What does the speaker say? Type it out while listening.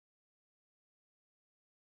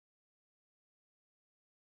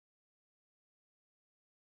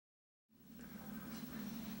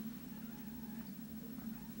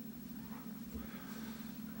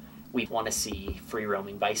We want to see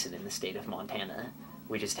free-roaming bison in the state of Montana.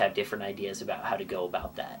 We just have different ideas about how to go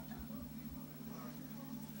about that.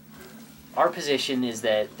 Our position is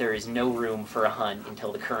that there is no room for a hunt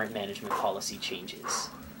until the current management policy changes.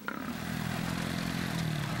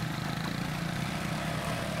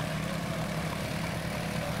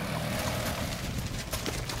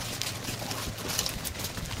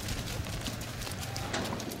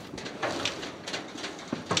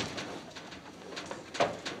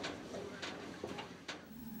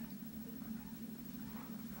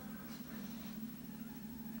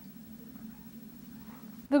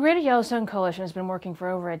 The Greater Yellowstone Coalition has been working for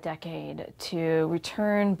over a decade to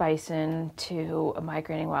return bison to a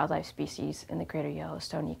migrating wildlife species in the Greater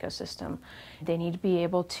Yellowstone ecosystem. They need to be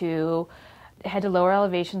able to head to lower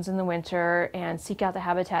elevations in the winter and seek out the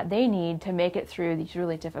habitat they need to make it through these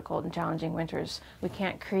really difficult and challenging winters. We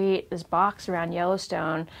can't create this box around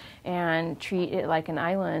Yellowstone and treat it like an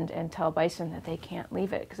island and tell bison that they can't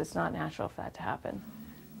leave it, because it's not natural for that to happen.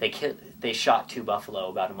 They shot 2 buffalo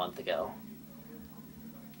about a month ago.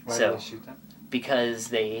 Why did they shoot them? Because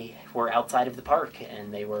they were outside of the park,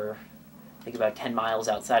 and they were, I think, about 10 miles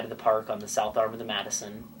outside of the park on the south arm of the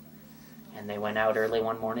Madison, and they went out early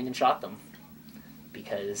one morning and shot them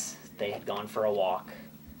because they had gone for a walk,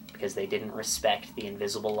 because they didn't respect the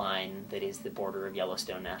invisible line that is the border of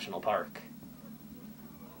Yellowstone National Park.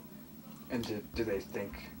 And do they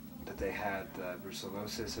think that they had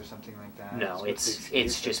brucellosis or something like that? No,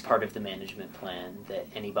 it's just part of the management plan that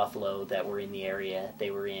any buffalo that were in the area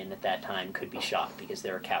they were in at that time could be shot because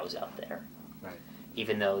there are cows out there. Right.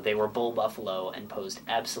 Even though they were bull buffalo and posed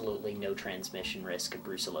absolutely no transmission risk of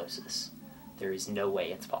brucellosis. There is no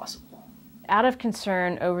way it's possible. Out of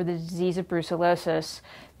concern over the disease of brucellosis,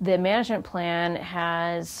 the management plan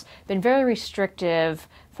has been very restrictive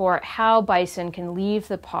for how bison can leave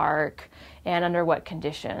the park and under what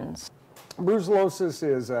conditions. Brucellosis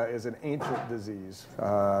is an ancient disease.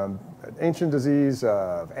 An ancient disease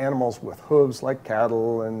of animals with hooves like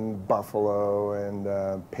cattle and buffalo and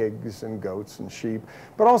pigs and goats and sheep,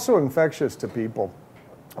 but also infectious to people.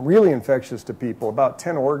 Really infectious to people. About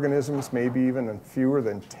 10 organisms, maybe even fewer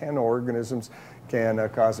than 10 organisms, can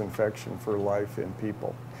cause infection for life in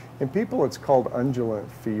people. In people, it's called undulant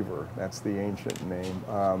fever. That's the ancient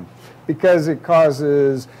name. Because it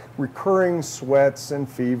causes recurring sweats and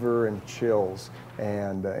fever and chills.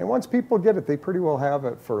 And once people get it, they pretty well have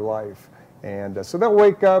it for life. And so they'll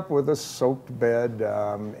wake up with a soaked bed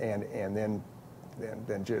and then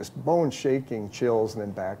just bone-shaking chills and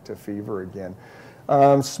then back to fever again.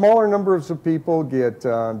 Smaller numbers of people get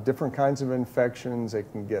different kinds of infections. They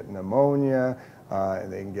can get pneumonia.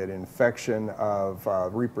 They can get infection of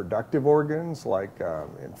reproductive organs, like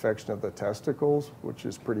infection of the testicles, which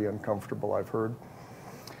is pretty uncomfortable, I've heard.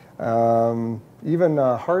 Even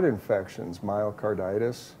heart infections,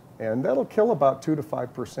 myocarditis, and that'll kill about 2 to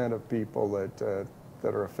 5% of people that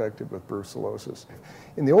are affected with brucellosis.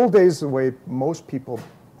 In the old days, the way most people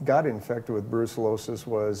got infected with brucellosis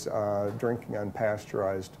was drinking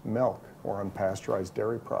unpasteurized milk or unpasteurized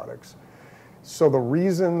dairy products. So the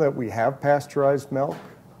reason that we have pasteurized milk,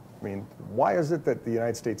 I mean, why is it that the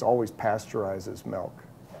United States always pasteurizes milk?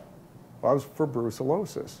 Well, it was for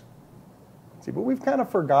brucellosis. See, but we've kind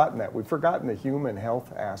of forgotten that. We've forgotten the human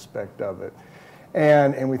health aspect of it.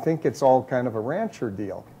 And we think it's all kind of a rancher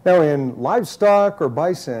deal. Now, in livestock or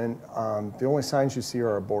bison, the only signs you see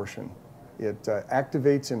are abortion. It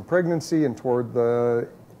activates in pregnancy, and toward the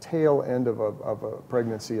tail end of a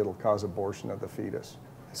pregnancy, it'll cause abortion of the fetus.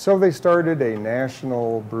 So they started a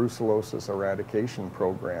national brucellosis eradication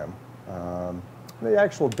program. The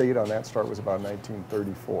actual date on that start was about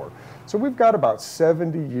 1934. So we've got about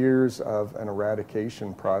 70 years of an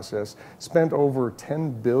eradication process, spent over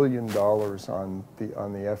 $10 billion on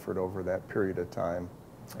the effort over that period of time.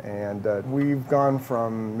 And we've gone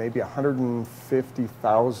from maybe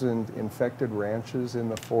 150,000 infected ranches in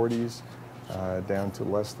the 40s down to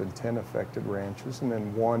less than 10 affected ranches, and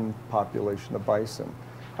then 1 population of bison.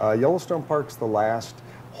 Yellowstone Park's the last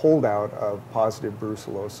holdout of positive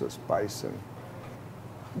brucellosis bison.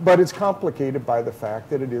 But it's complicated by the fact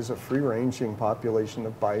that it is a free-ranging population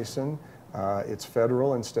of bison. It's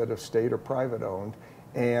federal instead of state or private owned.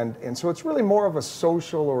 And so it's really more of a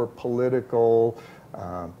social or political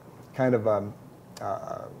kind of an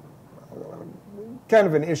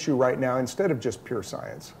issue right now instead of just pure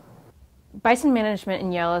science. Bison management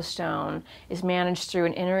in Yellowstone is managed through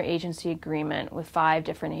an interagency agreement with 5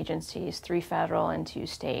 different agencies, 3 federal and 2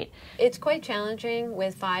 state. It's quite challenging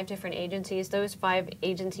with 5 different agencies. Those 5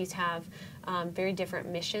 agencies have very different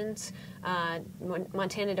missions.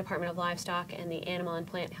 Montana Department of Livestock and the Animal and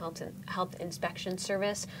Plant Health Inspection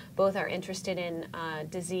Service both are interested in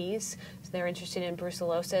disease. So they're interested in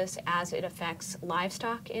brucellosis as it affects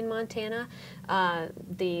livestock in Montana.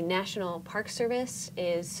 The National Park Service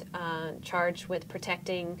is charged with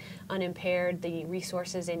protecting unimpaired the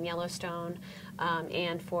resources in Yellowstone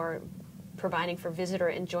and for providing for visitor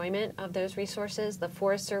enjoyment of those resources. The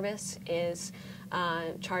Forest Service is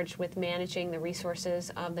charged with managing the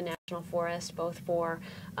resources of the national forest, both for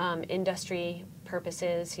industry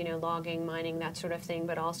purposes, you know, logging, mining, that sort of thing,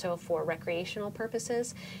 but also for recreational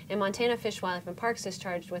purposes. And Montana Fish, Wildlife, and Parks is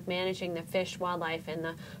charged with managing the fish, wildlife, and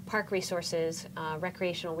the park resources,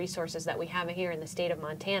 recreational resources that we have here in the state of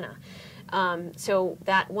Montana. So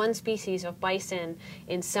that one species of bison,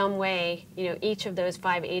 in some way, you know, each of those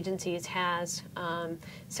 5 agencies has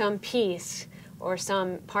some piece or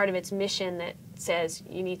some part of its mission that says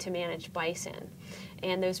you need to manage bison.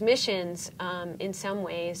 And those missions, in some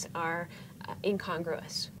ways, are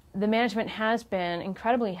incongruous. The management has been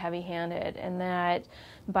incredibly heavy-handed in that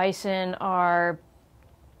bison are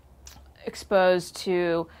exposed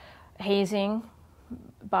to hazing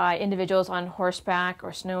by individuals on horseback or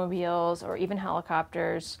snowmobiles or even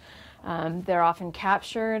helicopters. They're often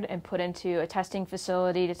captured and put into a testing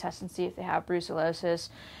facility to test and see if they have brucellosis.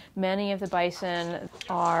 Many of the bison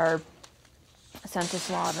are sent to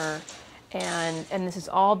slaughter, and this is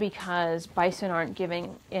all because bison aren't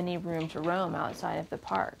giving any room to roam outside of the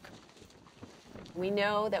park. We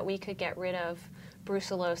know that we could get rid of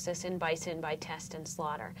brucellosis in bison by test and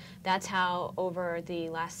slaughter. That's how over the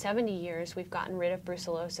last 70 years we've gotten rid of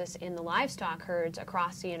brucellosis in the livestock herds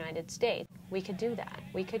across the United States. We could do that.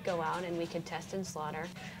 We could go out and we could test and slaughter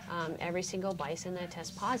every single bison that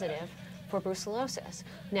tests positive for brucellosis.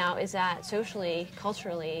 Now, is that socially,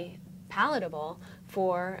 culturally palatable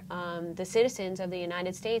for the citizens of the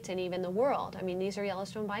United States and even the world? I mean, these are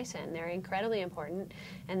Yellowstone bison. They're incredibly important,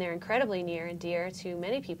 and they're incredibly near and dear to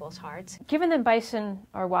many people's hearts. Given that bison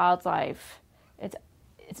are wildlife, it's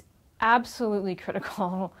absolutely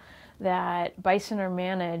critical that bison are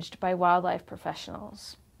managed by wildlife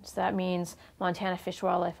professionals. So that means Montana Fish,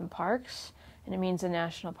 Wildlife, and Parks, and it means the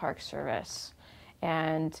National Park Service.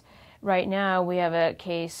 And right now, we have a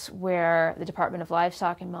case where the Department of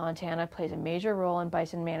Livestock in Montana plays a major role in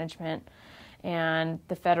bison management, and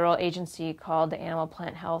the federal agency called the Animal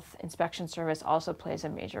Plant Health Inspection Service also plays a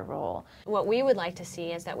major role. What we would like to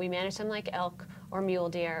see is that we manage them like elk or mule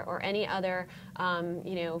deer or any other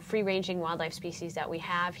free-ranging wildlife species that we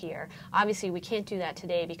have here. Obviously, we can't do that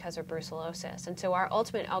today because of brucellosis, and so our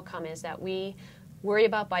ultimate outcome is that we worry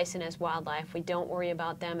about bison as wildlife. We don't worry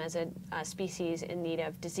about them as a species in need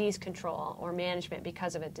of disease control or management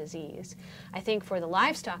because of a disease. I think for the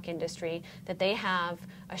livestock industry that they have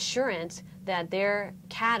assurance that their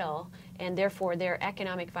cattle and therefore their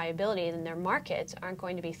economic viability and their markets aren't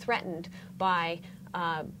going to be threatened by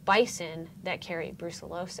bison that carry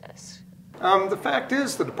brucellosis. The fact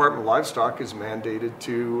is the Department of Livestock is mandated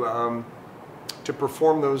to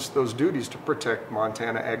perform those duties to protect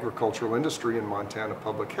Montana agricultural industry and Montana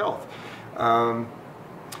public health.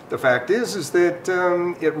 The fact is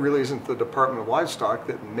that it really isn't the Department of Livestock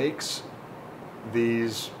that makes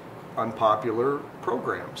these unpopular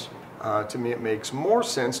programs. To me, it makes more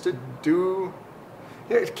sense to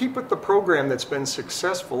keep with the program that's been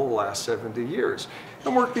successful the last 70 years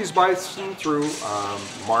and work these bison through,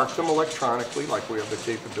 mark them electronically like we have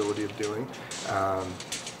the capability of doing,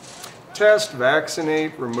 test,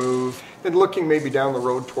 vaccinate, remove, and looking maybe down the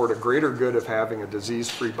road toward a greater good of having a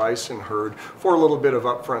disease-free bison herd for a little bit of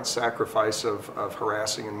upfront sacrifice of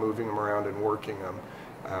harassing and moving them around and working them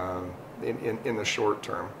in the short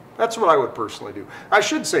term. That's what I would personally do. I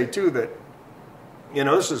should say, too, that,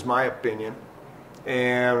 this is my opinion,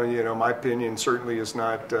 and, my opinion certainly is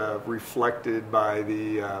not reflected by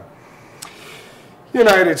the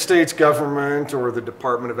United States government or the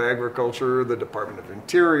Department of Agriculture, the Department of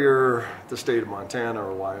Interior, the state of Montana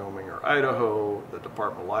or Wyoming or Idaho, the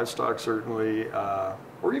Department of Livestock certainly,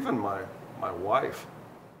 or even my wife.